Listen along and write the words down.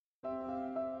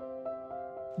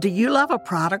Do you love a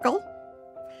prodigal?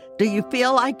 Do you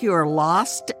feel like you are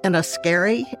lost in a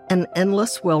scary and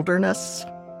endless wilderness?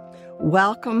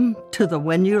 Welcome to the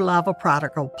When You Love a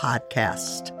Prodigal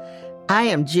podcast. I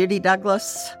am Judy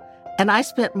Douglas, and I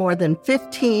spent more than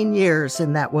 15 years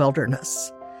in that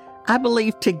wilderness. I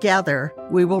believe together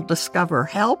we will discover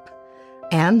help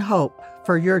and hope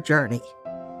for your journey.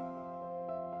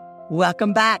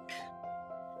 Welcome back.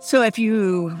 So if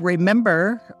you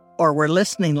remember or were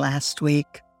listening last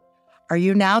week, are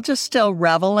you now just still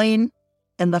reveling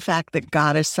in the fact that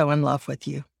God is so in love with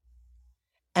you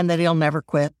and that he'll never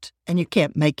quit and you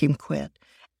can't make him quit?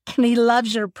 And he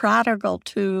loves your prodigal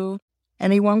too,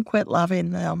 and he won't quit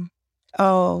loving them.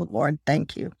 Oh, Lord,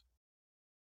 thank you.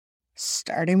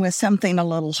 Starting with something a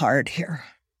little hard here.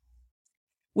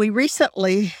 We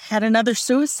recently had another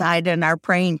suicide in our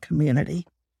praying community.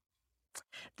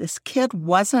 This kid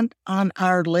wasn't on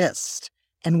our list,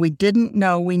 and we didn't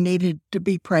know we needed to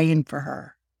be praying for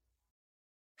her.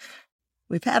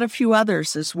 We've had a few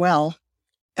others as well.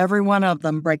 Every one of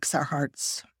them breaks our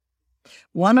hearts.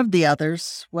 One of the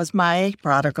others was my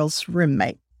prodigal's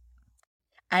roommate.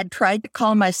 I'd tried to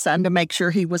call my son to make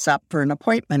sure he was up for an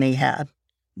appointment he had.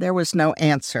 There was no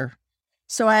answer.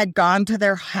 So I had gone to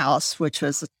their house, which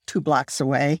was 2 blocks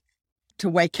away, to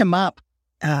wake him up.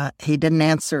 He didn't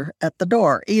answer at the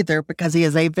door either because he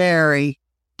is a very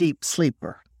deep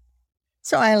sleeper.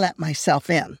 So I let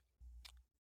myself in.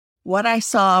 What I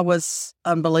saw was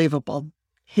unbelievable.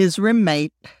 His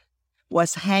roommate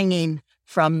was hanging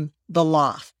from the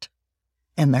loft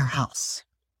in their house.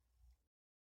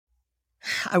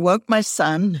 I woke my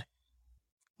son.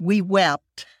 We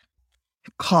wept,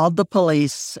 called the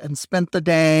police, and spent the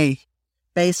day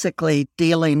basically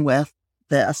dealing with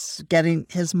this.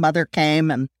 His mother came,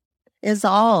 and is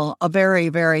all a very,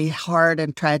 very hard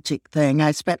and tragic thing. I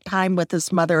spent time with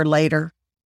his mother later,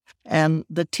 and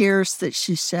the tears that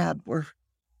she shed were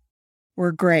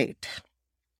great.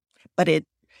 But it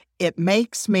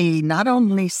makes me not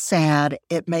only sad,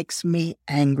 it makes me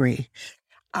angry.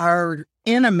 Our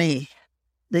enemy,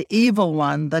 the evil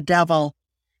one, the devil,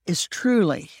 is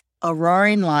truly a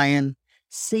roaring lion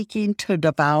seeking to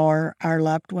devour our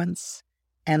loved ones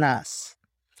and us.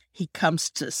 He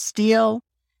comes to steal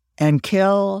and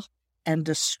kill and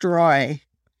destroy,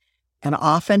 and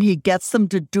often he gets them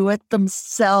to do it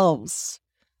themselves.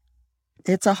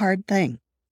 It's a hard thing.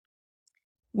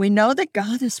 We know that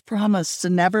God has promised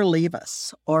to never leave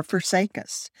us or forsake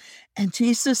us, and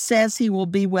Jesus says he will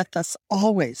be with us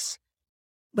always.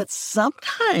 But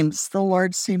sometimes the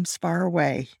Lord seems far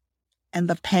away, and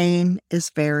the pain is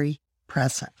very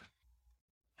present.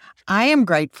 I am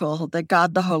grateful that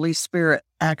God the Holy Spirit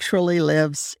actually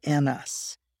lives in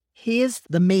us. He is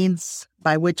the means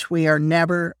by which we are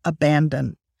never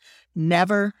abandoned,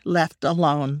 never left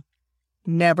alone,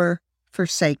 never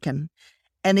forsaken.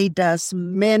 And he does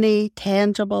many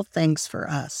tangible things for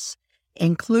us,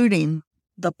 including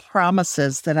the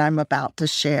promises that I'm about to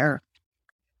share.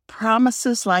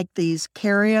 Promises like these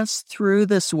carry us through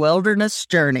this wilderness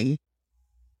journey,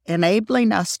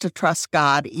 enabling us to trust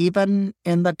God even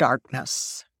in the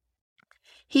darkness.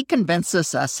 He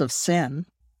convinces us of sin.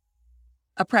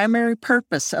 A primary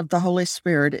purpose of the Holy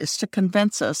Spirit is to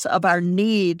convince us of our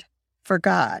need for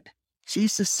God.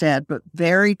 Jesus said, "But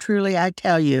very truly I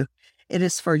tell you, it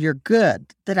is for your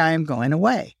good that I am going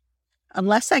away.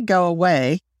 Unless I go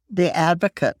away, the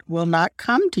advocate will not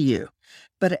come to you.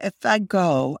 But if I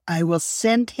go, I will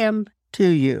send him to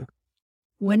you.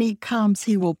 When he comes,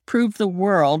 he will prove the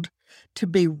world to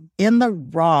be in the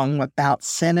wrong about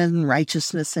sin and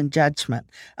righteousness and judgment.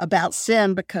 About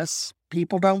sin because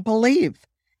people don't believe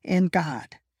in God.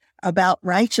 About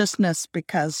righteousness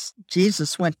because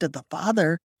Jesus went to the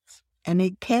Father and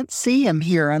he can't see him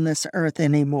here on this earth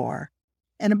anymore.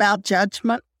 And about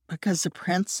judgment because the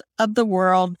prince of the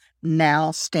world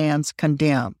now stands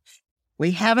condemned.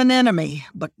 We have an enemy,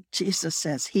 but Jesus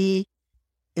says he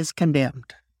is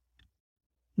condemned.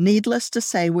 Needless to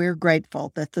say, we're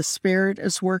grateful that the Spirit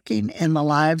is working in the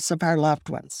lives of our loved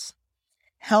ones,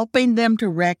 helping them to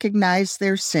recognize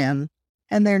their sin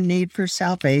and their need for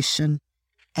salvation,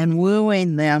 and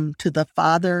wooing them to the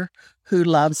Father who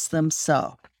loves them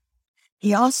so.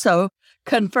 He also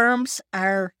confirms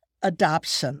our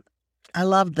adoption. I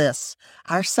love this.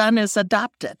 Our son is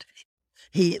adopted.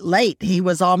 He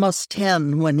was almost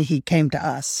 10 when he came to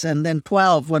us, and then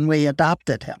 12 when we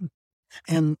adopted him.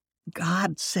 And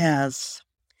God says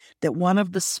that one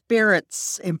of the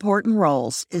Spirit's important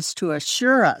roles is to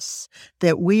assure us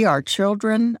that we are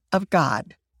children of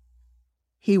God.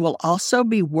 He will also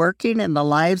be working in the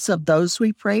lives of those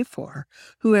we pray for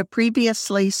who have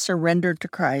previously surrendered to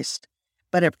Christ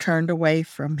but have turned away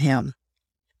from him.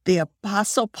 The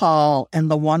Apostle Paul in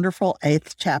the wonderful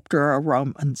 8th chapter of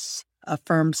Romans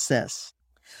affirms this.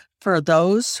 For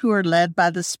those who are led by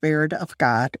the Spirit of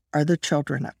God are the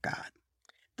children of God.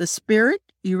 The Spirit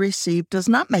you receive does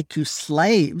not make you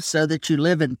slaves so that you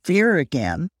live in fear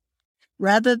again.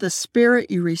 Rather, the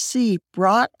Spirit you receive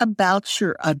brought about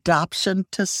your adoption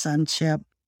to sonship.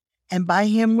 And by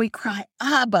him we cry,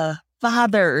 Abba,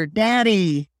 Father,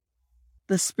 Daddy.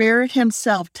 The Spirit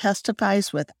himself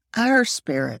testifies with our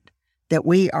spirit that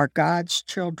we are God's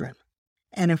children.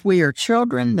 And if we are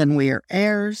children, then we are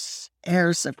heirs,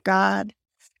 heirs of God,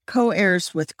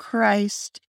 co-heirs with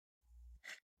Christ.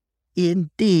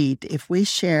 Indeed, if we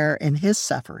share in his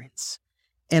sufferings,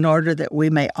 in order that we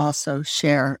may also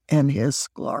share in his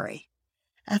glory.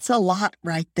 That's a lot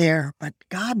right there, but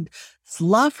God's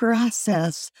love for us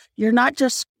says, you're not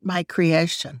just my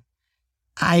creation.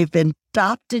 I've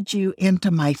adopted you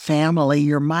into my family.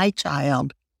 You're my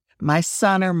child, my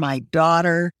son or my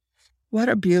daughter. What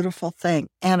a beautiful thing,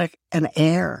 and an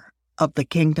heir of the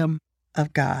kingdom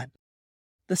of God.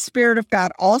 The Spirit of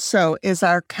God also is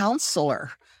our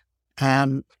counselor,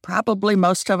 and probably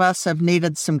most of us have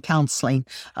needed some counseling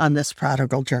on this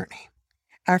prodigal journey.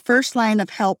 Our first line of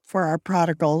help for our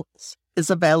prodigals is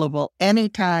available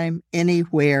anytime,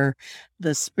 anywhere.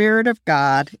 The Spirit of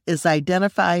God is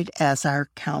identified as our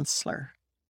counselor.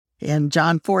 In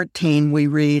John 14, we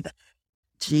read,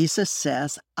 Jesus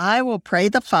says, I will pray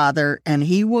the Father, and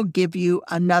he will give you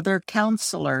another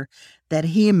counselor, that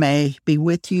he may be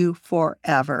with you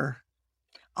forever.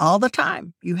 All the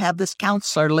time, you have this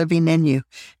counselor living in you.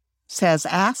 Says,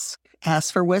 ask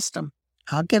for wisdom.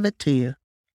 I'll give it to you.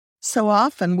 So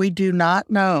often we do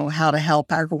not know how to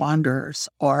help our wanderers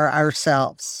or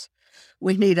ourselves.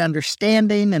 We need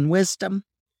understanding and wisdom.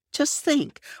 Just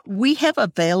think, we have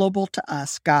available to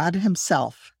us God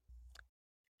himself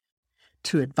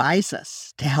to advise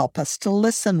us, to help us to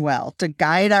listen well, to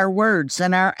guide our words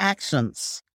and our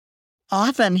actions.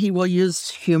 Often he will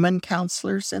use human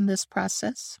counselors in this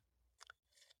process,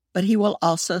 but he will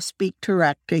also speak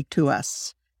directly to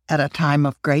us at a time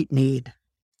of great need.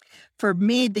 For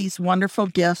me, these wonderful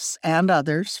gifts and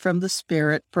others from the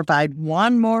Spirit provide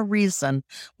one more reason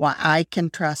why I can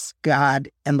trust God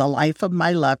in the life of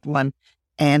my loved one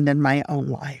and in my own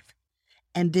life.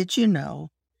 And did you know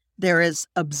there is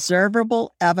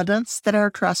observable evidence that our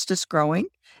trust is growing?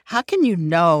 How can you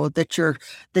know that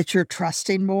you're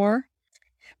trusting more?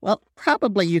 Well,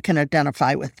 probably you can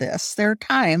identify with this. There are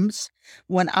times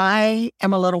when I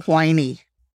am a little whiny.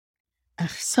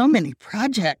 So many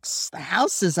projects. The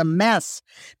house is a mess.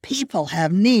 People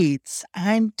have needs.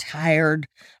 I'm tired.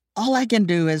 All I can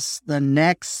do is the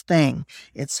next thing.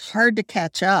 It's hard to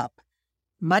catch up,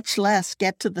 much less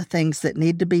get to the things that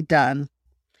need to be done,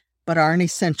 but aren't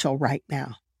essential right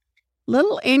now.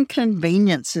 Little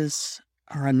inconveniences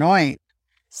are annoying.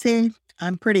 See,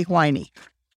 I'm pretty whiny.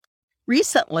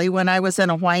 Recently, when I was in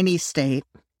a whiny state,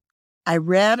 I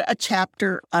read a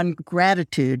chapter on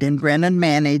gratitude in Brennan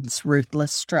Manning's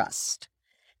Ruthless Trust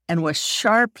and was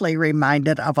sharply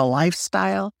reminded of a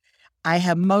lifestyle I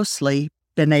have mostly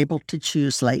been able to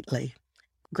choose lately,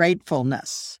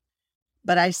 gratefulness.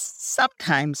 But I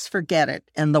sometimes forget it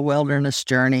in the wilderness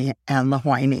journey and the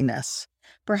whininess.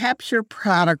 Perhaps your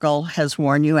prodigal has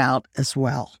worn you out as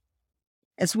well.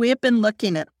 As we have been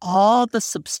looking at all the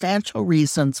substantial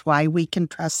reasons why we can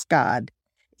trust God,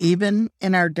 even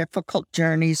in our difficult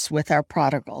journeys with our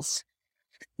prodigals,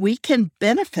 we can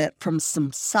benefit from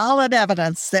some solid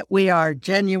evidence that we are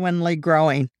genuinely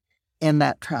growing in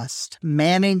that trust.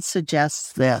 Manning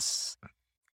suggests this.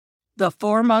 The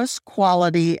foremost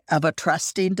quality of a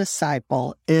trusting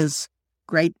disciple is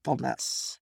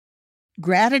gratefulness.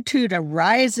 Gratitude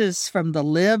arises from the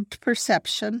lived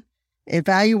perception,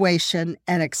 evaluation,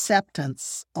 and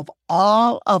acceptance of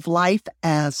all of life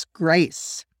as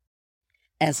grace,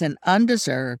 as an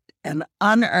undeserved and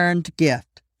unearned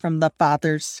gift from the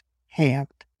Father's hand.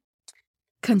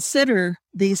 Consider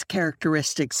these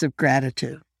characteristics of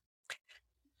gratitude.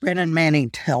 Brennan Manning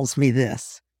tells me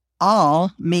this.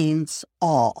 All means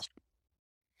all.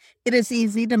 It is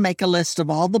easy to make a list of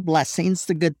all the blessings,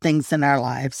 the good things in our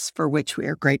lives for which we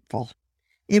are grateful.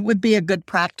 It would be a good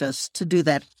practice to do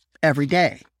that every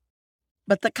day.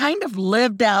 But the kind of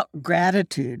lived out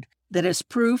gratitude that is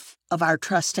proof of our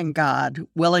trust in God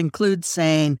will include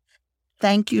saying,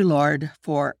 thank you, Lord,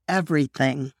 for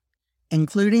everything,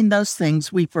 including those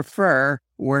things we prefer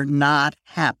were not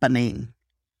happening,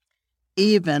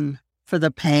 even for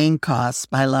the pain caused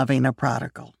by loving a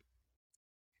prodigal.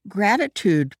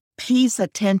 Gratitude pays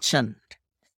attention.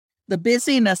 The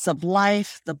busyness of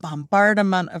life, the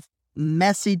bombardment of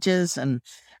messages and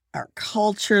our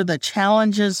culture, the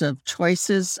challenges of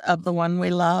choices of the one we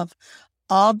love,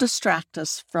 all distract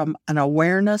us from an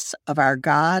awareness of our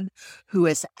God who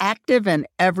is active in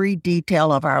every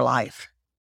detail of our life.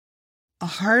 A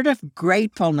heart of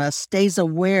gratefulness stays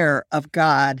aware of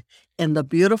God in the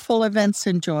beautiful events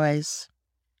and joys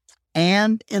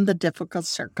and in the difficult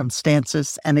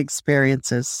circumstances and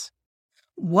experiences.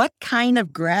 What kind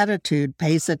of gratitude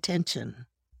pays attention?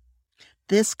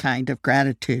 This kind of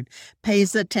gratitude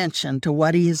pays attention to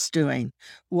what He is doing,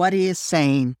 what He is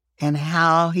saying, and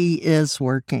how He is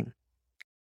working.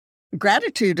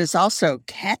 Gratitude is also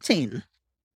catching.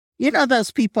 You know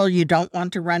those people you don't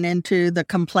want to run into, the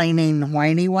complaining,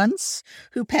 whiny ones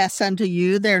who pass unto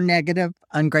you their negative,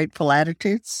 ungrateful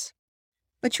attitudes?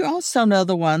 But you also know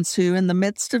the ones who, in the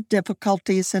midst of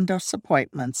difficulties and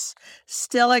disappointments,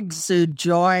 still exude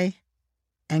joy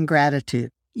and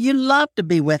gratitude. You love to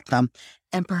be with them,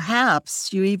 and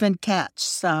perhaps you even catch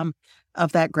some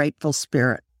of that grateful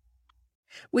spirit.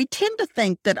 We tend to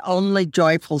think that only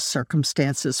joyful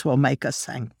circumstances will make us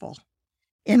thankful.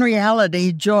 In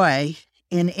reality, joy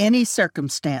in any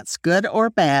circumstance, good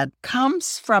or bad,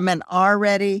 comes from an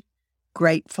already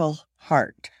grateful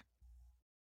heart.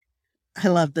 I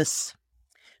love this.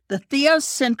 The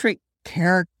theocentric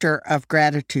character of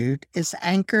gratitude is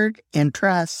anchored in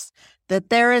trust that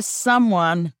there is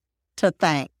someone to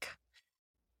thank.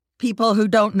 People who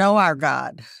don't know our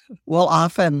God will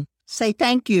often say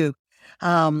thank you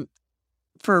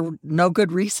for no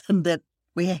good reason that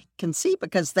we can see,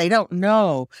 because they don't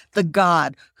know the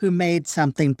God who made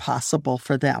something possible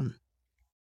for them.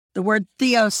 The word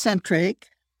theocentric,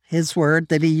 his word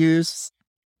that he used,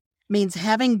 means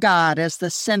having God as the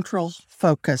central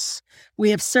focus. We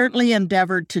have certainly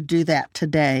endeavored to do that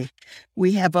today.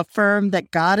 We have affirmed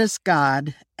that God is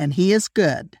God and He is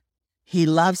good. He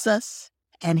loves us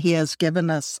and He has given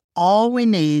us all we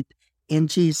need in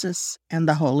Jesus and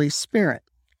the Holy Spirit.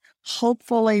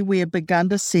 Hopefully, we have begun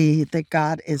to see that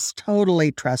God is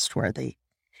totally trustworthy.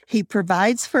 He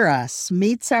provides for us,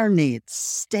 meets our needs,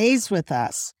 stays with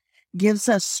us, gives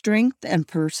us strength and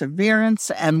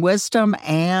perseverance and wisdom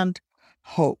and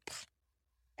hope.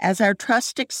 As our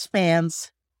trust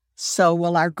expands, so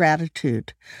will our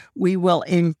gratitude. We will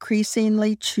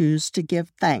increasingly choose to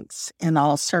give thanks in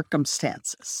all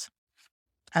circumstances.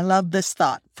 I love this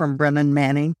thought from Brennan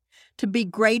Manning: to be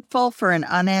grateful for an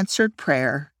unanswered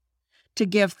prayer, to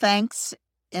give thanks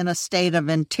in a state of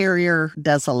interior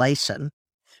desolation,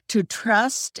 to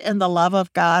trust in the love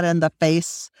of God in the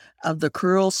face of the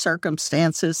cruel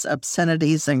circumstances,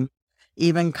 obscenities, and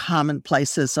even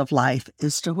commonplaces of life,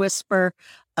 is to whisper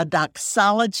a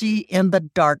doxology in the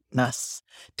darkness,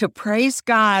 to praise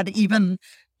God even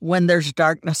when there's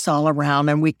darkness all around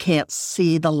and we can't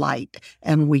see the light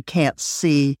and we can't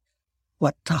see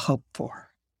what to hope for.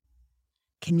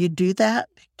 Can you do that?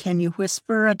 Can you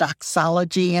whisper a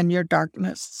doxology in your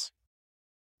darkness?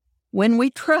 When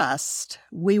we trust,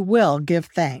 we will give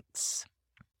thanks.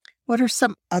 What are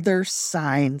some other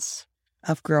signs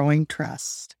of growing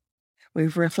trust?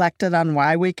 We've reflected on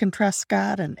why we can trust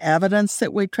God and evidence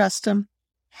that we trust Him.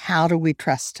 How do we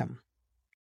trust Him?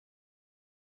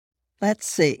 Let's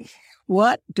see.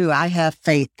 What do I have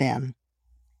faith in?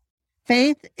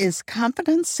 Faith is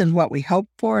confidence in what we hope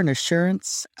for and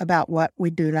assurance about what we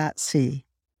do not see.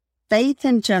 Faith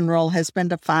in general has been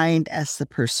defined as the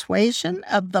persuasion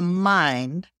of the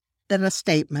mind that a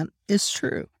statement is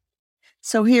true.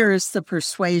 So here is the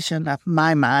persuasion of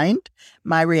my mind,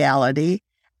 my reality.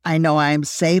 I know I am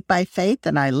saved by faith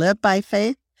and I live by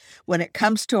faith. When it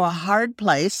comes to a hard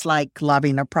place like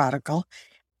loving a prodigal,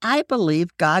 I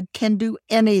believe God can do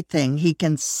anything. He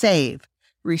can save,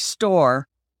 restore,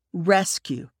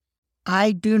 rescue.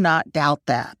 I do not doubt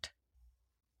that.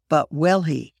 But will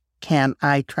He? Can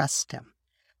I trust Him?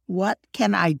 What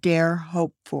can I dare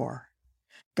hope for?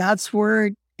 God's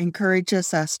Word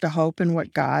encourages us to hope in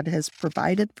what God has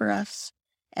provided for us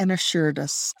and assured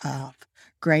us of: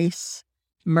 grace,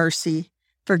 mercy,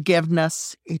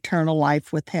 forgiveness, eternal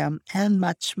life with Him, and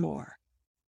much more.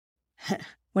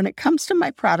 When it comes to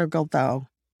my prodigal, though,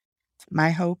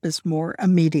 my hope is more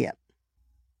immediate: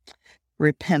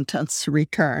 repentance,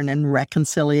 return, and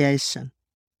reconciliation.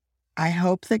 I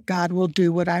hope that God will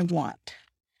do what I want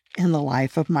in the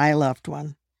life of my loved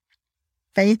one.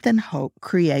 Faith and hope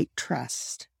create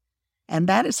trust, and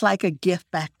that is like a gift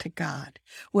back to God.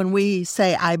 When we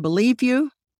say, I believe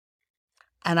you,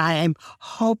 and I am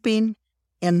hoping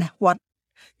in what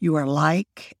you are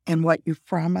like and what you've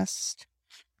promised,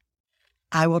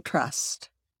 I will trust.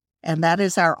 And that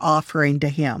is our offering to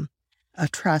Him, a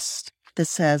trust that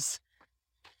says,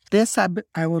 this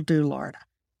I will do, Lord.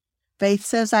 Faith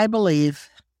says, I believe.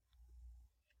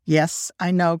 Yes, I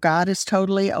know God is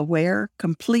totally aware,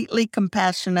 completely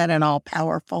compassionate, and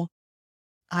all-powerful.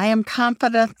 I am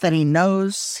confident that He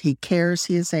knows, He cares,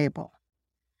 He is able.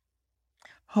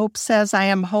 Hope says, I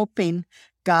am hoping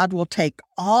God will take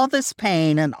all this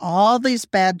pain and all these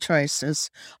bad choices,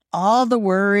 all the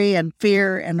worry and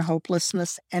fear and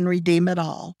hopelessness, and redeem it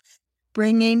all,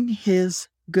 bringing His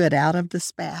good out of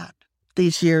this bad,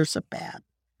 these years of bad.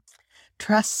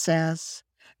 Trust says,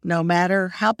 no matter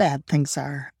how bad things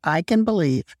are, I can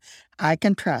believe, I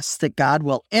can trust that God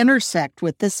will intersect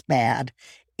with this bad,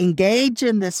 engage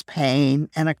in this pain,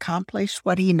 and accomplish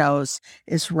what He knows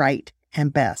is right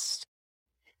and best.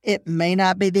 It may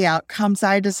not be the outcomes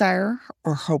I desire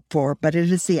or hope for, but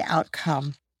it is the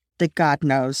outcome that God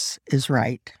knows is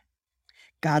right.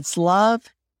 God's love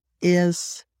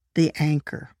is the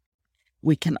anchor.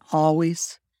 We can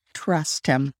always trust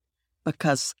Him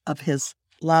because of His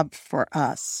love for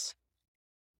us.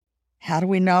 How do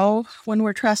we know when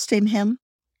we're trusting Him?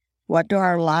 What do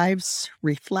our lives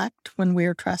reflect when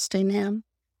we're trusting Him?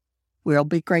 We'll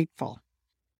be grateful.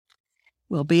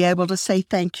 We'll be able to say,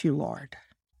 thank you, Lord.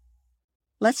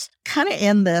 Let's kind of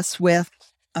end this with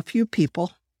a few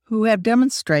people who have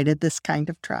demonstrated this kind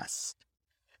of trust.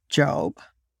 Job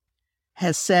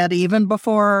has said, even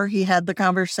before he had the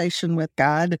conversation with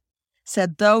God,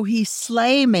 said, though He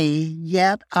slay me,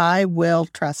 yet I will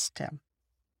trust Him.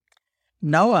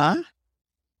 Noah,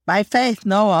 by faith,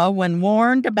 Noah, when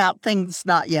warned about things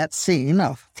not yet seen,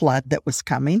 a flood that was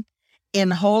coming,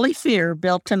 in holy fear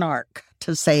built an ark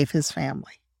to save his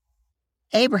family.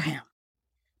 Abraham,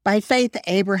 by faith,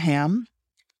 Abraham,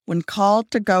 when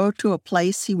called to go to a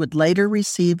place he would later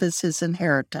receive as his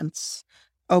inheritance,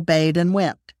 obeyed and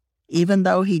went, even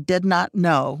though he did not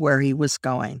know where he was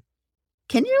going.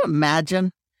 Can you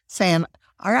imagine saying,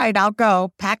 all right, I'll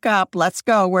go, pack up, let's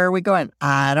go, where are we going?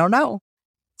 I don't know.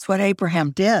 It's what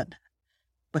Abraham did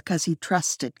because he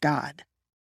trusted God.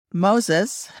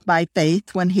 Moses, by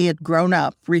faith, when he had grown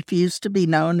up, refused to be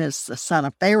known as the son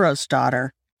of Pharaoh's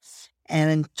daughter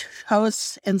and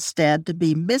chose instead to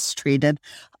be mistreated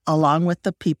along with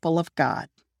the people of God.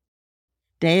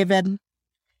 David,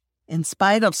 in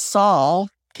spite of Saul,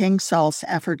 King Saul's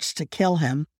efforts to kill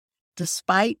him,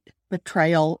 despite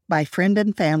betrayal by friend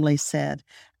and family, said,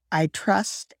 I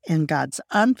trust in God's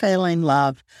unfailing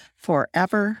love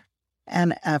forever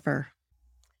and ever.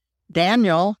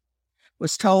 Daniel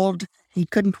was told he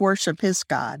couldn't worship his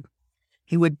God.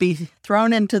 He would be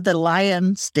thrown into the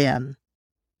lion's den.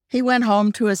 He went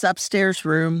home to his upstairs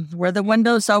room where the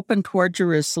windows opened toward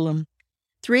Jerusalem.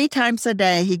 3 times a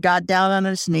day he got down on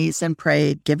his knees and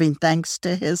prayed, giving thanks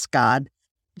to his God,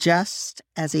 just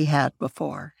as he had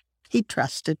before. He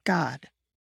trusted God.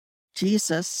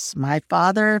 Jesus, my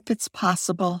Father, if it's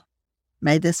possible,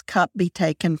 may this cup be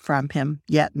taken from him,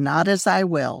 yet not as I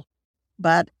will,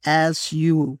 but as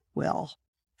you will.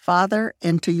 Father,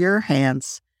 into your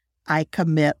hands I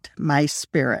commit my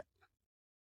spirit.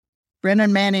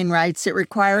 Brennan Manning writes, it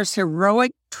requires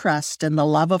heroic trust in the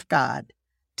love of God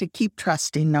to keep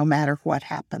trusting no matter what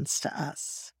happens to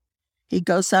us. He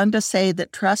goes on to say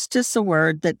that trust is the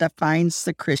word that defines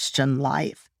the Christian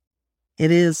life. It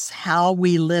is how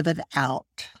we live it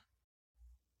out.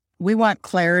 We want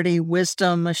clarity,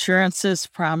 wisdom, assurances,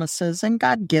 promises, and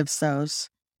God gives those.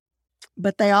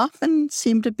 But they often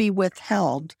seem to be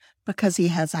withheld because He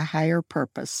has a higher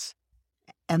purpose,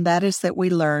 and that is that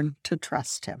we learn to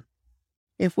trust Him.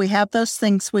 If we have those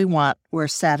things we want, we're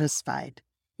satisfied.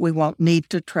 We won't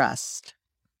need to trust.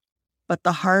 But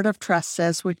the heart of trust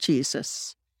says with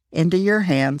Jesus, into your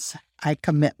hands I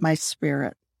commit my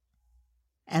spirit.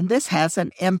 And this has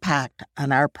an impact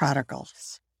on our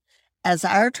prodigals. As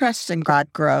our trust in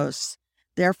God grows,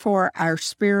 therefore our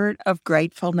spirit of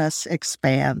gratefulness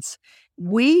expands.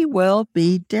 We will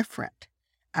be different.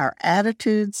 Our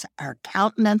attitudes, our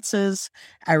countenances,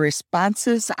 our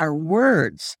responses, our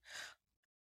words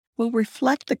will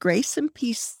reflect the grace and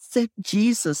peace that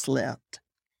Jesus lived.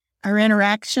 Our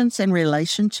interactions and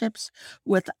relationships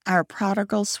with our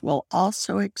prodigals will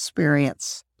also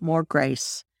experience more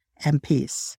grace and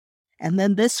peace. And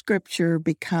then this scripture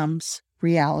becomes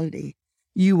reality.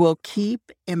 You will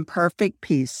keep in perfect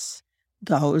peace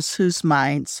those whose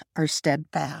minds are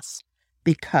steadfast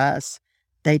because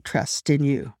they trust in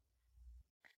you.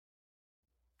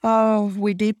 Oh,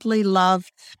 we deeply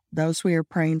love those we are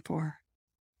praying for.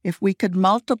 If we could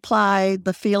multiply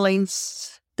the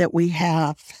feelings that we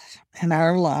have in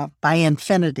our love by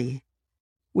infinity,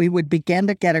 we would begin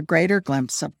to get a greater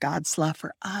glimpse of God's love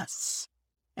for us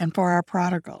and for our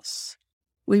prodigals.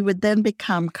 We would then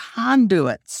become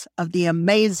conduits of the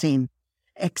amazing,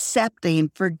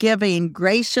 accepting, forgiving,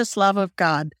 gracious love of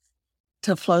God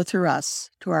to flow through us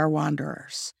to our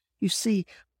wanderers. You see,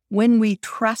 when we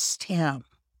trust Him,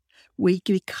 we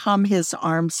become His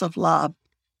arms of love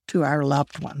to our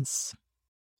loved ones.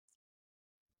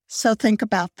 So think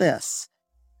about this.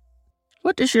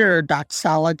 What does your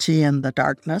doxology in the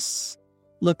darkness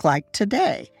look like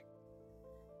today?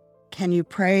 Can you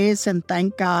praise and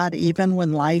thank God even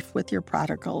when life with your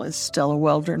prodigal is still a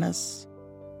wilderness?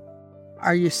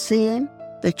 Are you seeing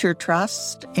that your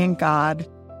trust in God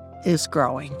is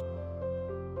growing?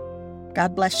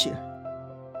 God bless you.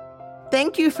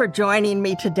 Thank you for joining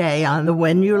me today on the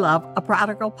When You Love a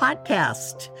Prodigal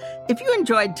podcast. If you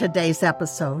enjoyed today's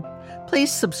episode,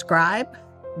 please subscribe,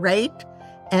 rate,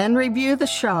 and review the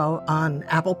show on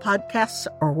Apple Podcasts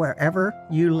or wherever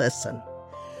you listen.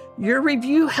 Your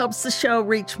review helps the show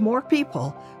reach more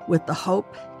people with the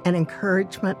hope and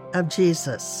encouragement of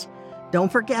Jesus.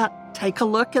 Don't forget, take a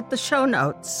look at the show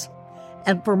notes.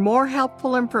 And for more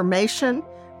helpful information,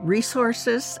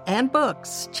 resources, and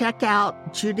books, check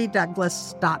out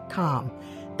judydouglas.com.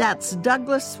 That's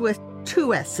Douglas with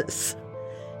 2 S's.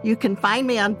 You can find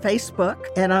me on Facebook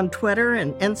and on Twitter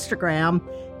and Instagram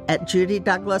at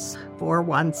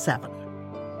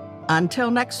JudyDouglas417.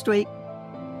 Until next week.